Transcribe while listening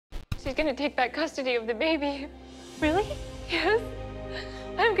she's gonna take back custody of the baby. Really? Yes.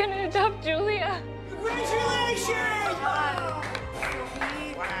 I'm gonna adopt Julia. Congratulations! Wow.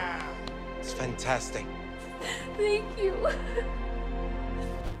 It's fantastic. Thank you.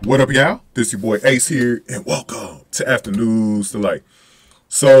 What up, y'all? This your boy Ace here, and welcome to Afternoons Delight.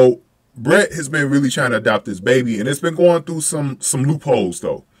 So, Brett has been really trying to adopt this baby, and it's been going through some loopholes,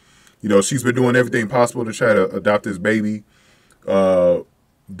 though. You know, she's been doing everything possible to try to adopt this baby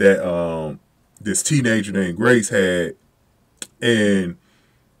that this teenager named Grace had, and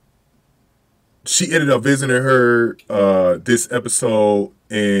she ended up visiting her this episode,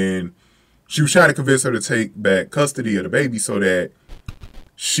 and she was trying to convince her to take back custody of the baby so that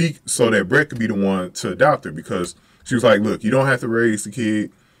Brett could be the one to adopt her, because she was like, look, you don't have to raise the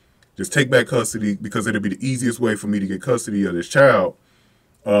kid, just take back custody, because it'll be the easiest way for me to get custody of this child,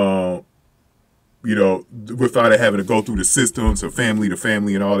 you know, without having to go through the systems of family to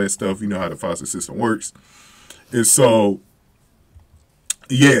family and all that stuff. You know how the foster system works. And so,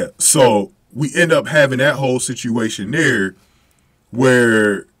 yeah, so we end up having that whole situation there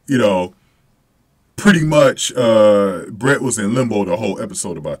where, you know, pretty much Brett was in limbo the whole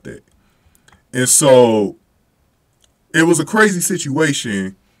episode about that. And so it was a crazy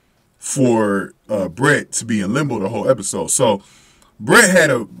situation for Brett to be in limbo the whole episode. So Brett had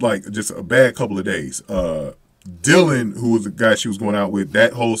just a bad couple of days. Dylan, who was the guy she was going out with,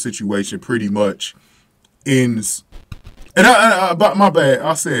 that whole situation pretty much ends. And my bad.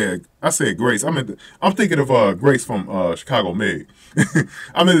 I said Grace. I'm thinking of Grace from Chicago Med.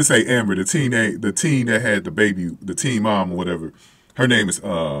 I meant to say Amber, the teen that had the baby, the teen mom or whatever. Her name is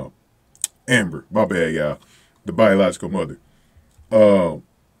Amber. My bad, y'all. The biological mother. But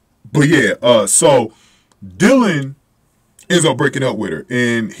yeah. So Dylan ends up breaking up with her,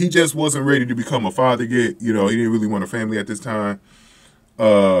 and he just wasn't ready to become a father yet. You know, he didn't really want a family at this time.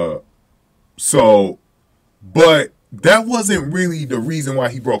 But that wasn't really the reason why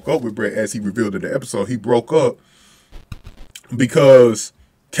he broke up with Brett, as he revealed in the episode. He broke up because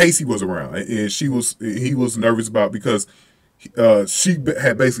Casey was around, and he was nervous about, because she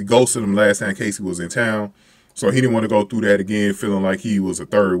had basically ghosted him last time Casey was in town, so he didn't want to go through that again, feeling like he was a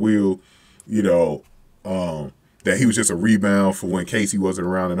third wheel, you know, that he was just a rebound for when Casey wasn't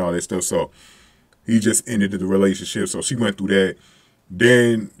around and all that stuff. So he just ended the relationship. So she went through that.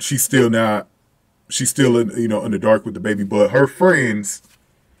 Then she's still in, you know, in the dark with the baby, but her friends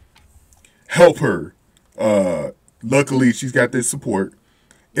help her. Luckily, she's got this support.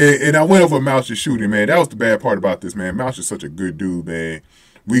 And I went over Mouch's shooting, man. That was the bad part about this, man. Mouch is such a good dude, man.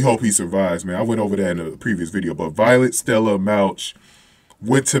 We hope he survives, man. I went over that in a previous video. But Violet, Stella, Mouch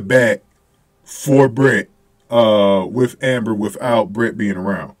went to bat for Brett with Amber without Brett being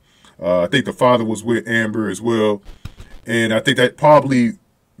around. I think the father was with Amber as well. And I think that probably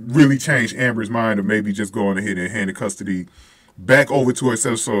really changed Amber's mind of maybe just going ahead and handing custody back over to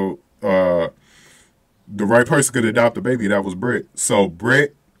herself, so the right person could adopt the baby. That was Brett. So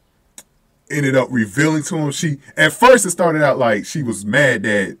Brett ended up revealing to him. At first it started out like she was mad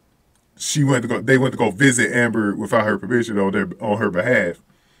that they went to go visit Amber without her permission on her behalf.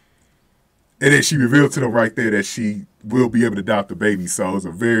 And then she revealed to them right there that she will be able to adopt the baby. So it was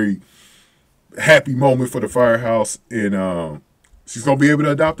a very happy moment for the firehouse, and she's going to be able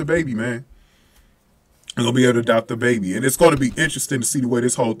to adopt the baby, man. She's going to be able to adopt the baby. And it's going to be interesting to see the way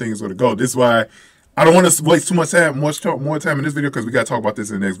this whole thing is going to go. This is why I don't want to waste too much time, more time in this video, because we got to talk about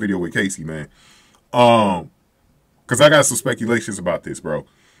this in the next video with Casey, man. Because I got some speculations about this, bro.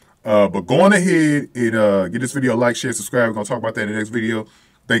 But go on ahead and get this video a like, share, subscribe. We're going to talk about that in the next video.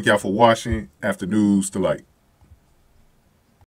 Thank y'all for watching Afternoons Delight.